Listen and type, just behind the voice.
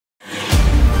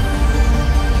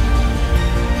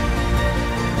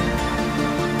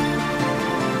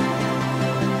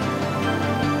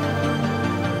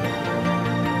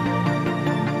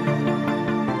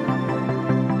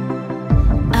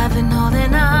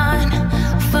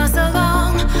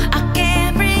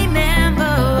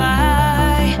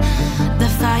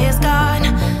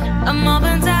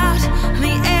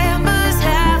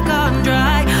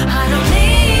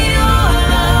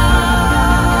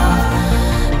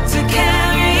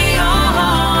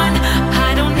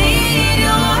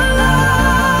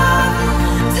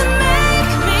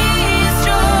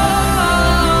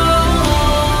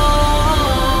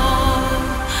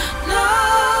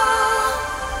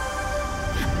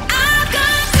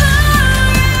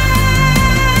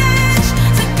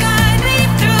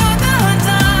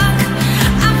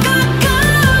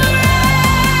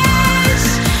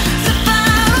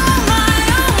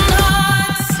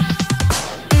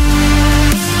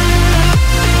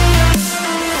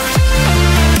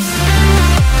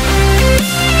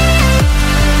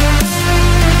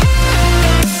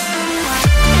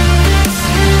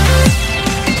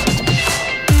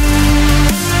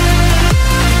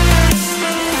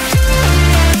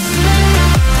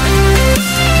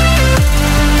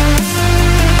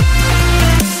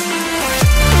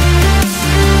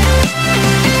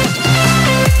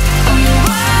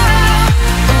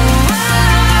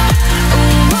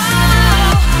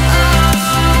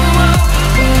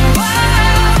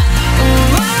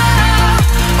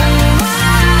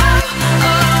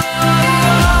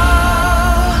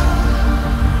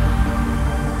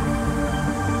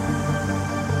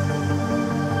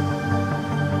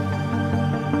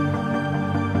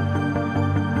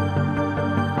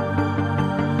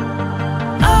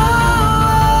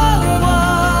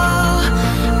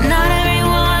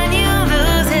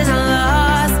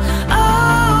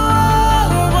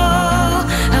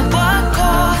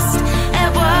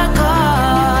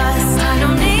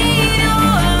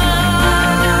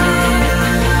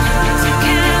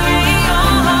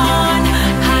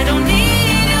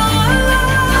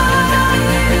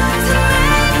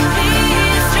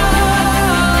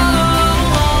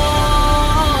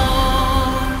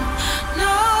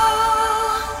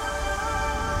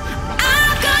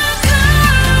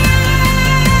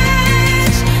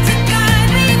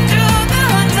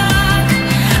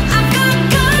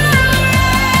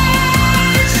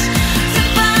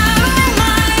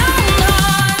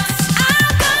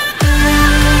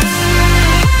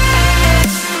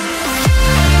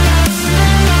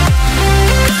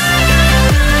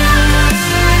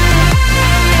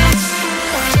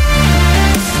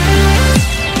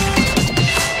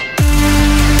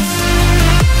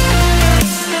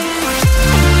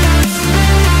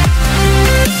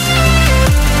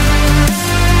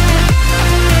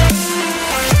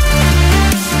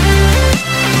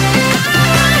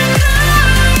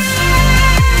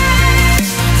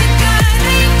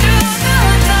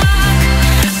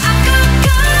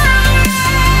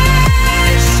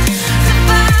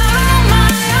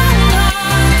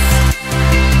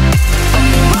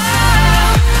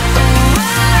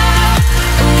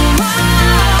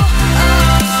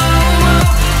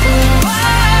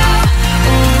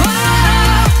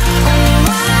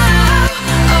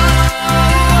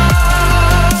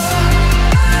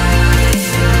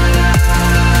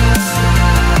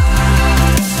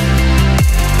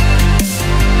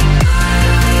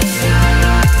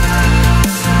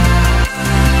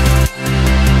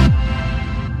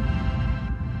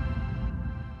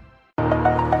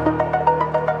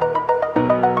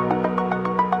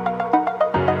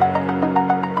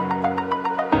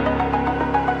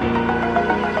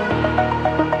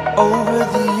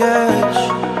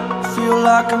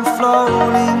like I'm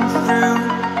floating through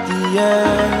the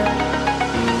air.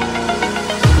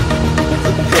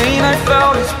 The pain I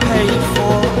felt is paid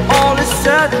for, all is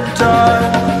said and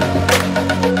done.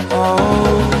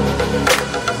 Oh,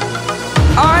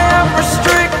 I am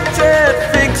restricted,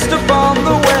 fixed upon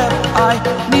the web. I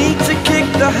need to kick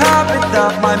the habit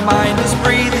that my mind is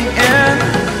breathing in.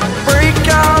 Break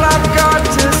out, I've got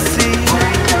to see.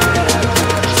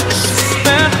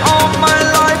 Spent all my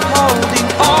life holding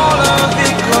all of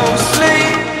it closely.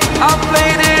 I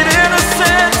played it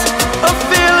innocent, a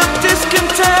feel of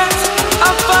discontent.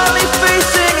 I'm finally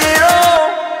facing it all,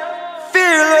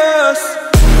 fearless.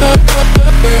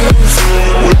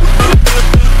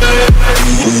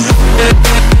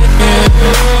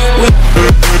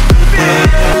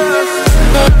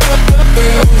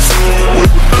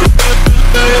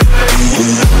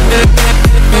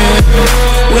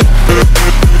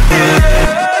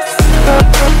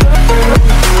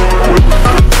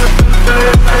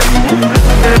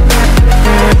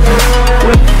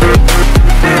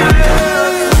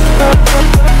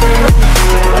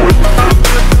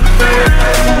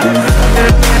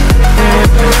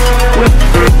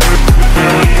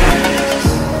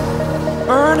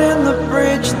 Burning the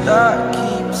bridge that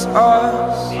keeps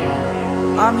us.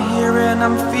 I'm here and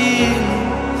I'm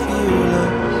feeling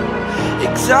fearless.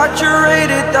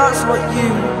 Exaggerated, that's what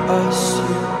you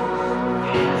assume.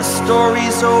 The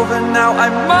story's over now, I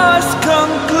must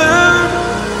conclude.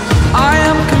 I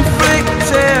am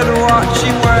conflicted,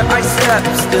 watching where I step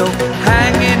still,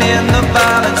 hanging in the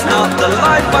balance. Not the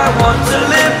life I want to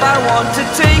live, I want to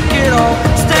take it all.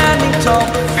 Standing tall,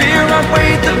 fear I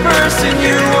weighed the person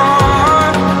you are.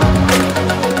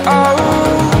 Oh,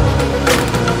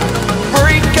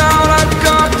 break out, I've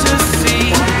got to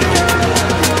see.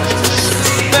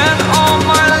 Spent all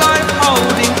my life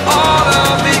holding all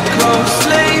of it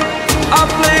closely. I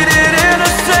played it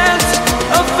innocent,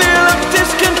 a feel of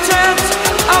discontent.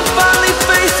 I'm finally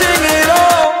facing it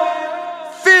all,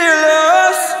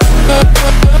 fearless.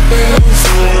 Fearless.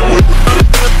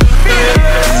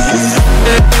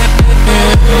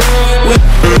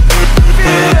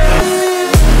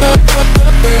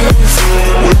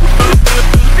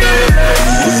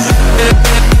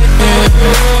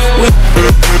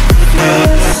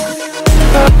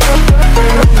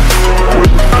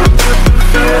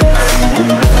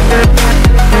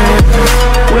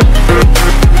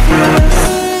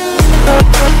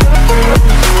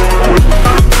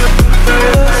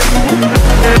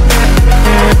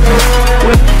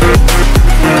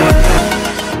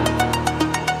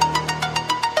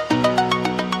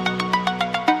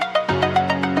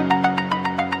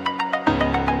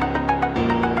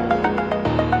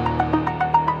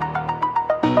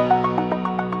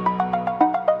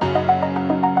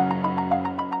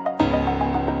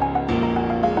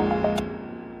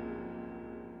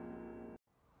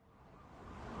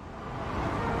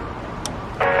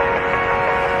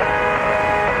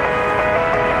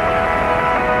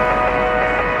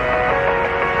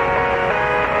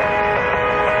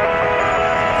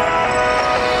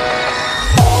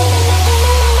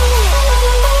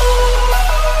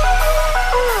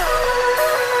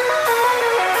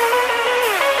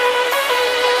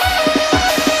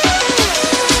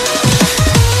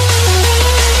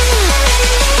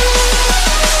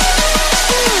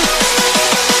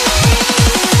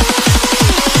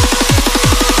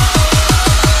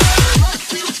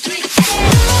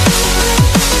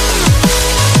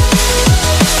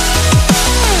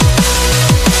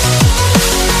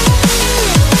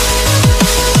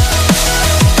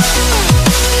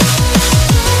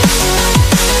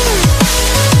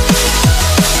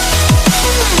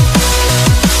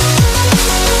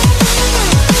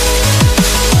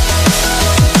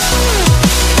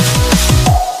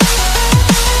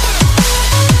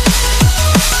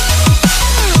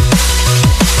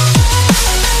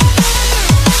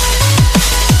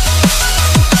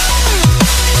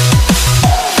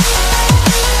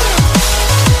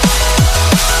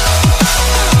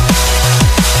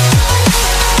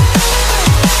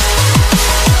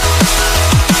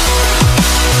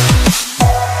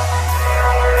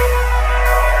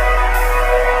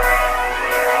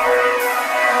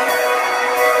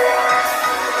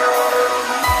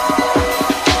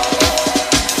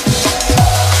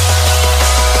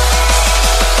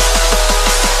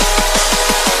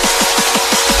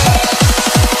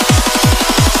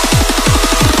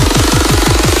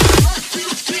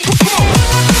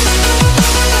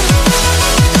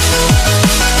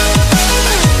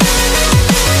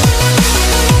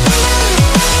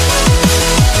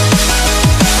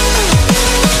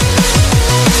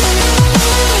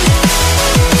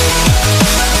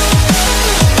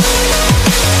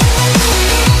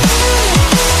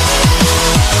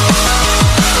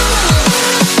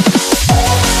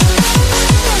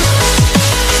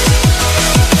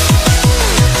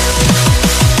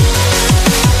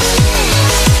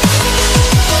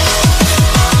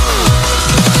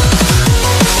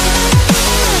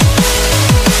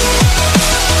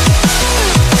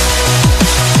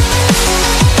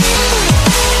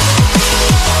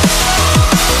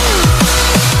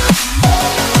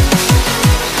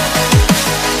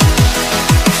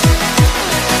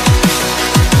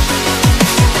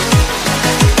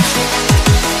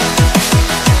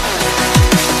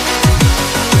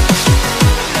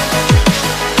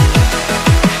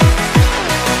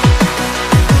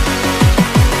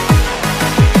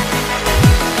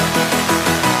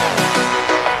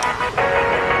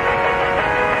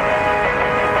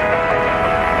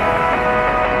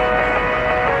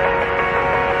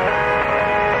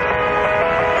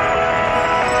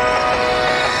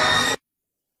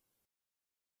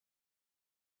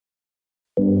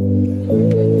 I need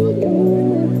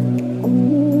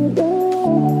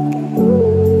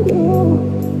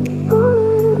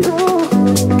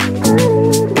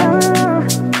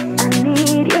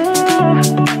you.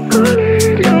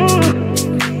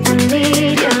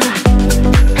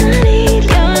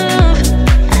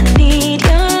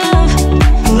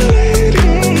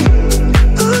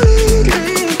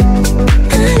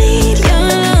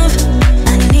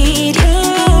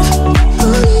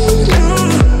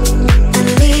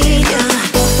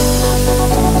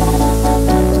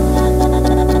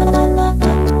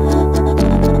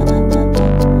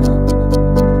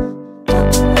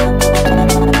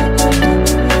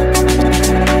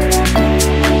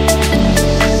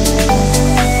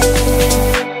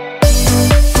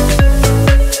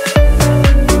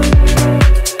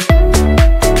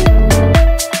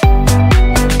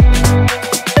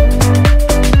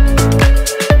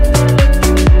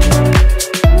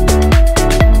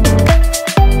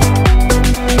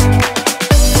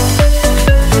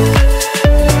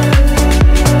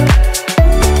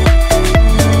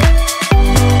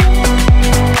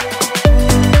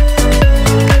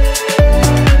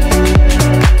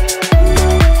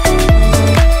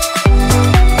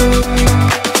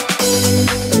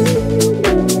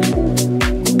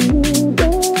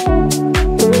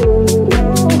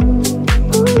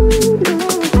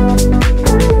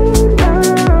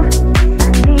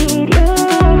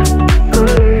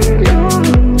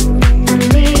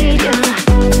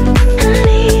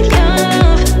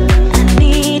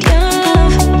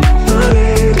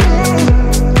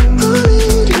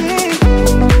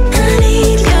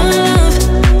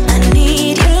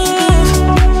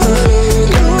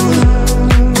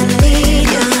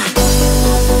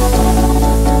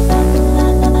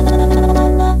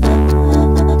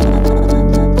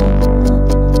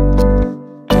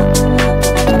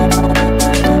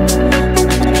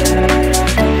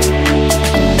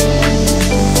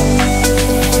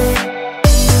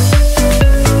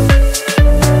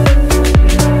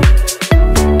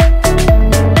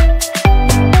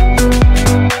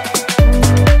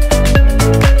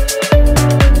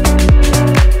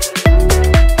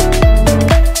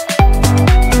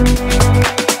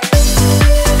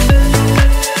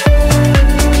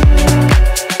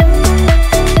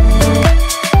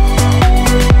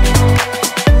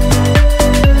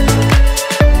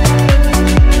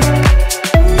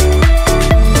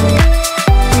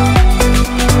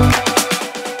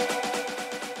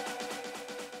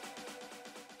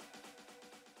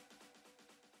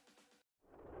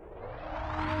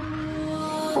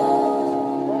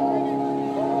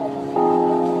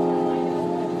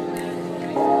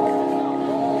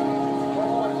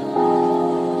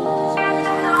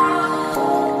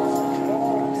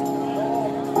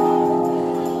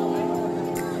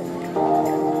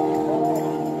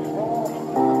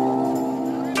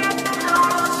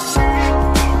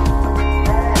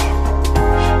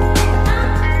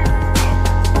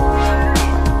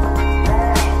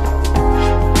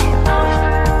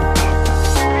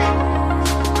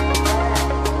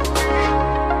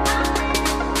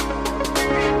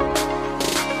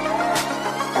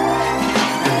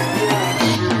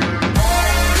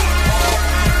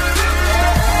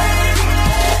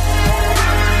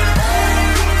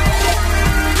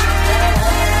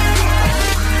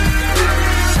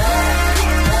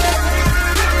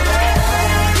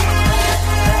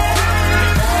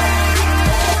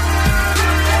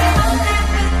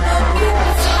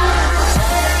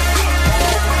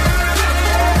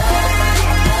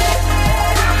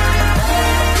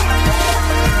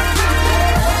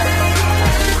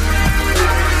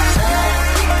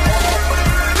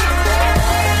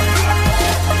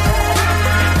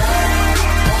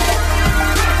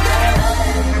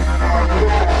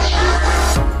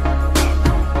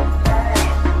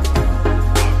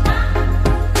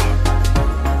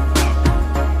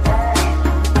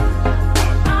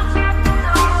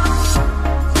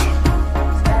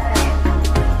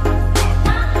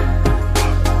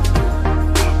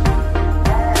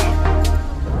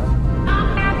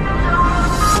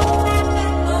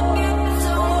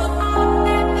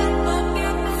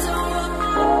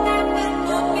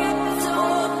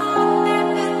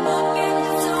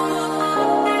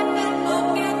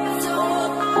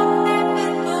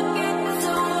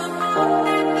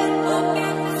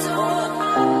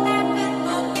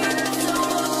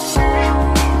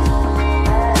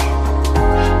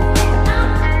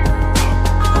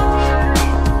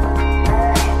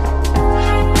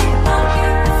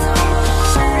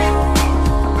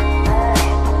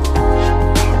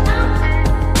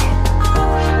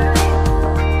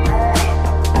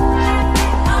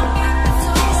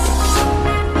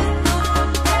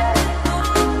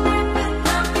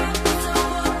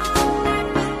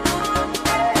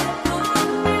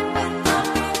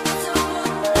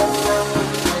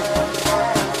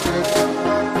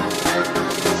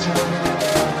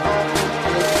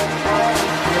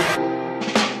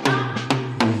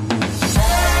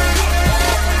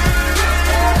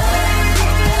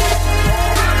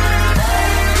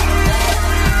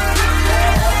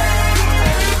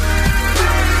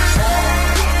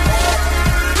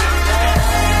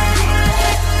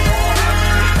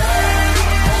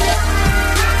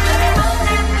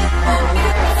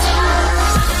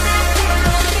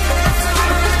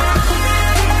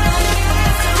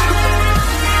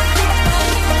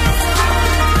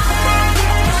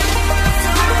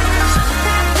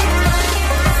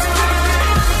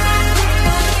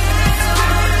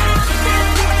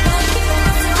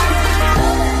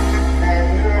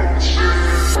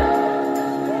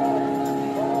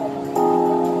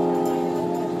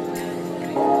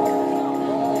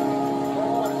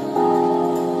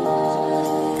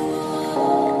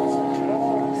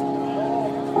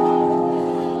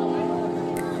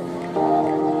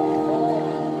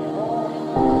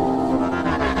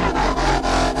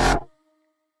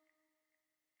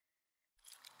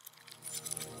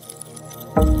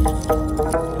 I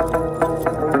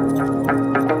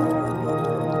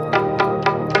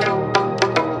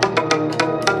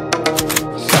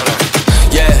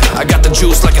got the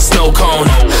juice like a snow cone,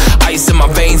 ice in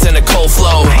my veins and a cold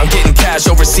flow. I'm getting cash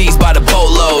overseas by the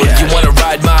boatload. You wanna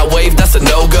ride my wave? That's a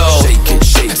no-go.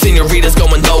 Senoritas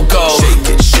going loco,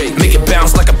 make it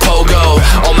bounce like a pogo.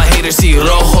 All my haters see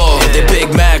rojo, they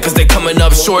big mad cause they coming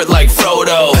up short like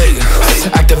Frodo.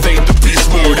 Activate the beast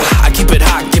mode, I keep it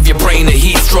hot, give your brain a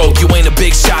heat stroke. You ain't a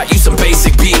big shot, you some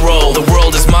basic B-roll. The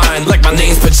world is mine like my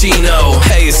name's Pacino.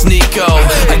 Hey, it's Nico,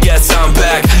 I guess I'm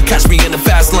back. Catch me in the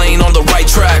fast lane on the right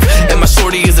track, and my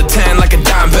shorty is a 10 like a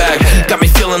dime bag. Got me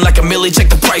feeling like a milli, check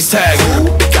the price tag.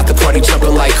 Got the party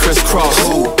jumping like crisscross.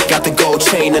 Got the gold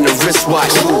chain and the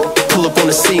wristwatch. Pull up on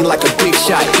the scene like a big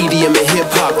shot. EDM and hip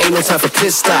hop, ain't no time for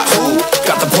piss stop.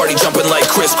 Got the party jumping like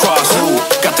crisscross.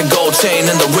 Got the gold chain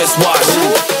and the wristwatch.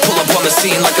 Pull up on the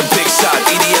scene like a big shot.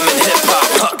 EDM and hip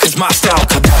hop, cause my style.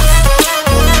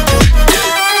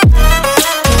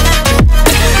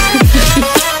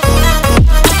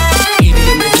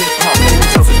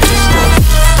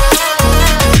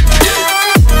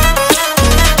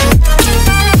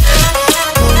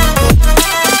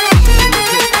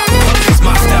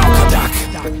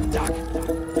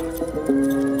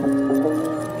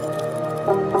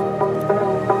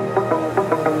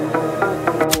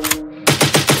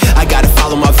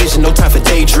 No time for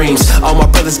daydreams. All my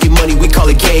brothers get money, we call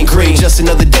it gangrene. Just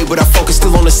another day, but our focus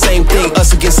still on the same thing.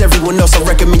 Us against everyone else, I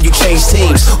recommend you change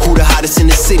teams. Who the hottest in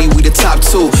the city? We the top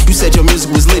two. You said your music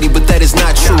was litty, but that is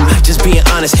not true. Just being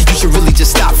honest, you should really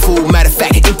just stop, fool. Matter of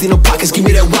fact, empty no pockets, give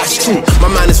me that watch too. My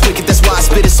mind is wicked, that's why I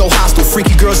spit it so hostile.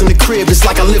 Freaky girls in the crib, it's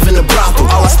like I live in a brothel.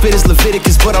 All I spit is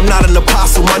Leviticus, but I'm not an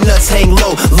apostle. My nuts hang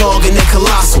low, long and they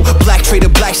colossal. Black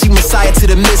trader black, she messiah to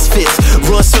the misfits.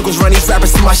 Run circles, run these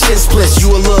rappers till my shit splits.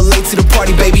 You a little late to the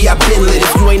party, baby, I been lit.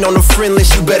 If you ain't on the friend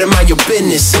list, you better mind your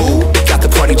business. Got the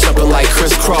party jumping like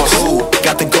crisscross.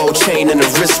 Got the gold chain and the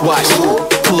wristwatch.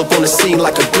 Pull up on the scene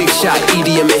like a big shot.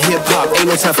 EDM and hip hop, ain't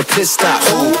no time for piss stop.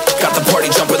 Got the party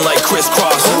jumping like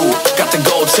crisscross. Got the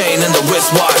gold chain and the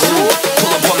wristwatch.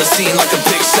 Pull up on the scene like a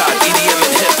big shot. EDM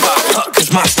and hip hop,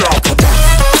 cause my style.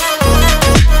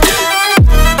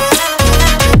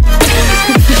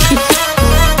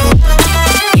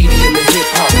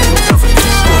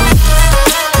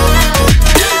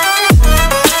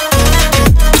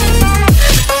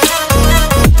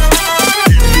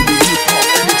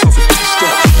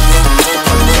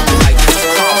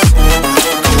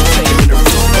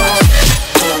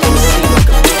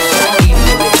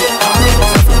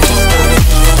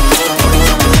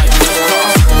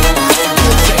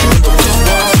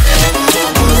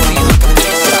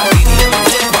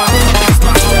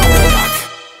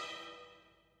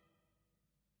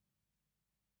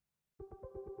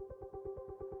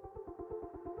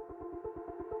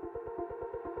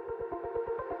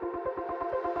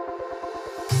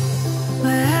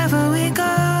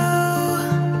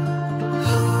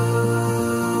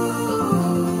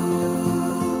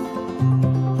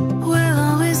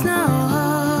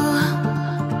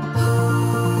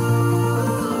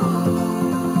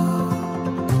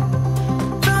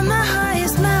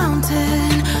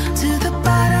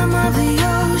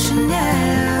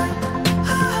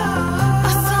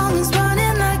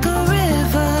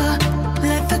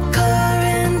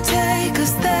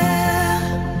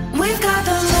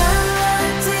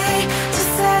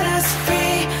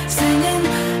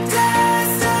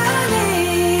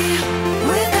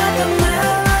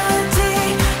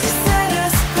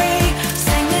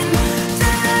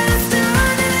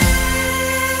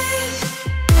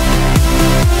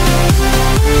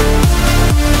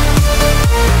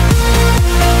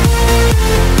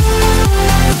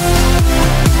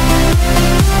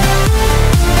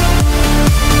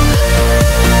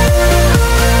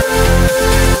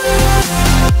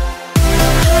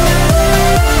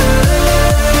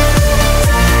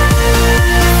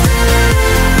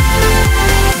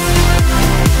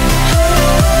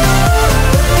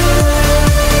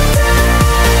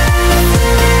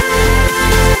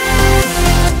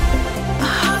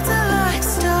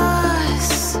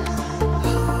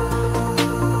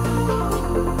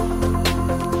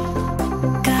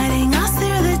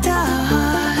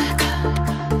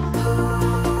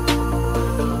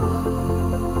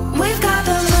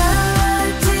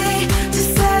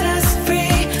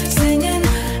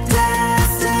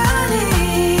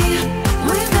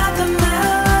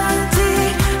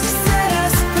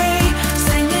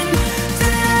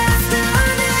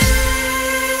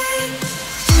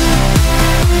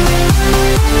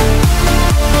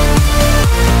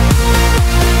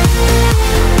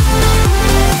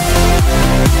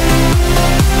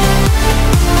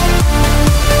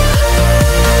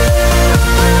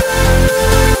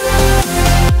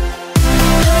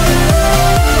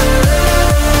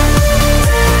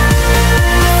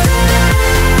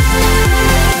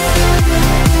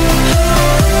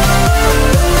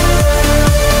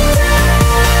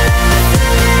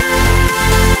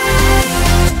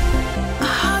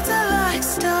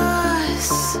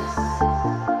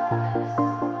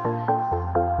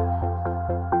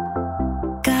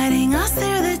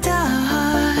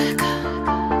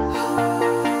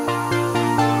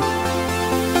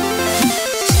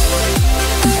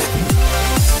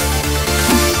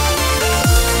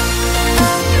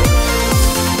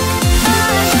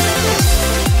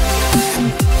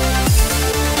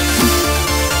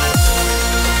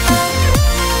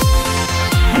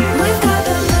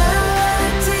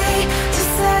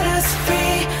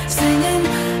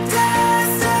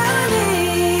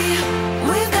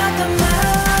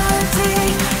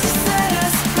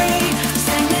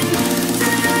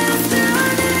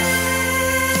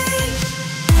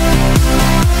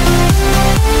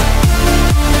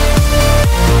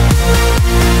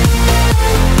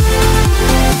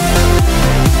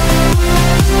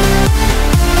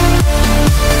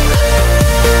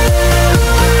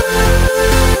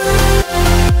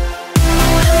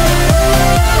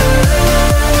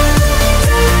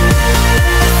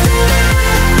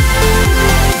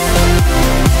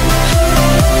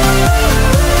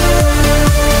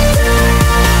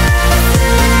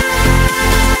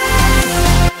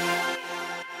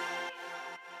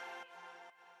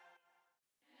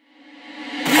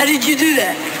 did you do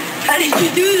that? How did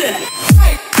you do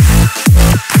that?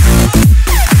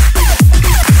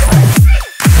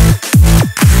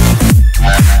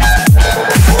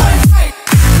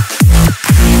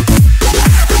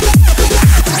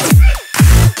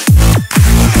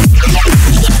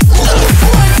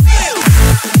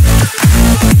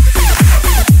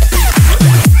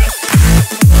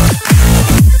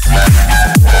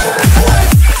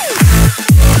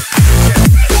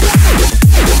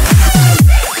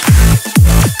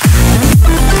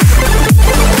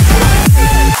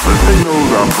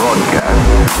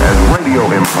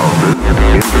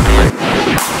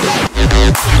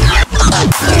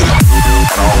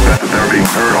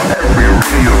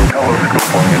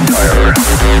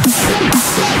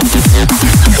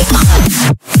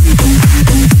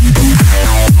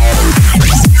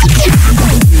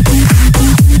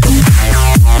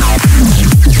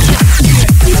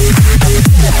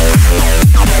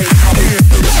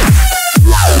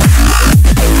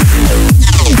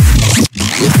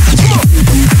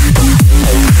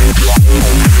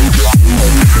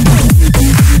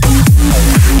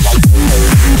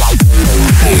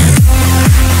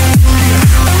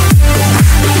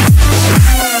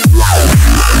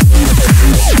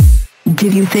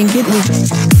 Did you think it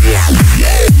was?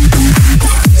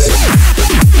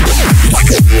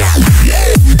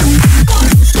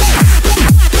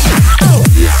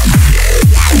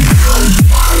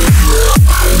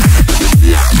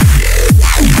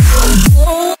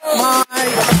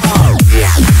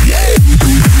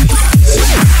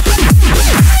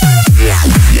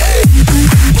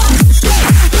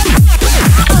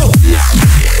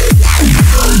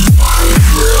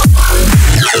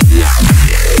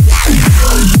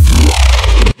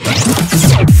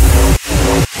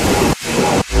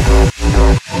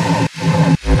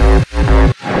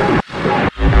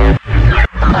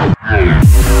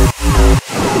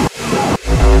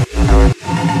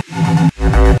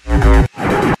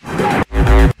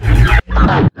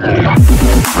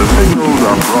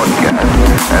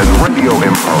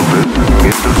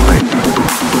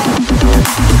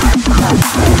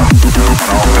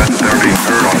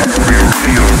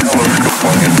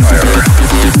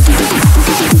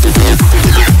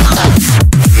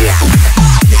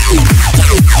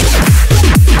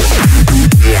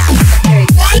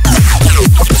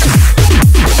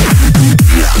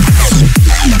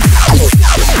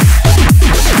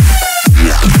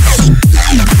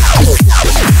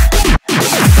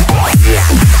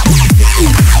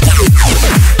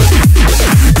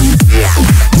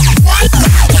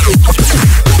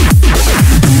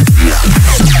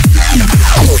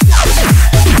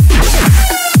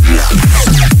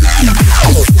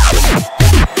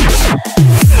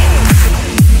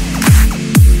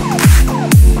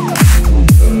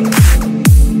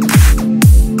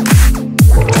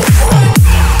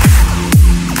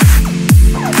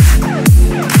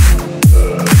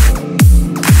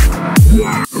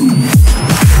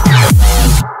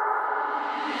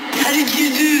 How did you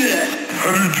do that?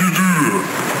 How did you do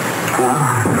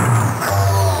that?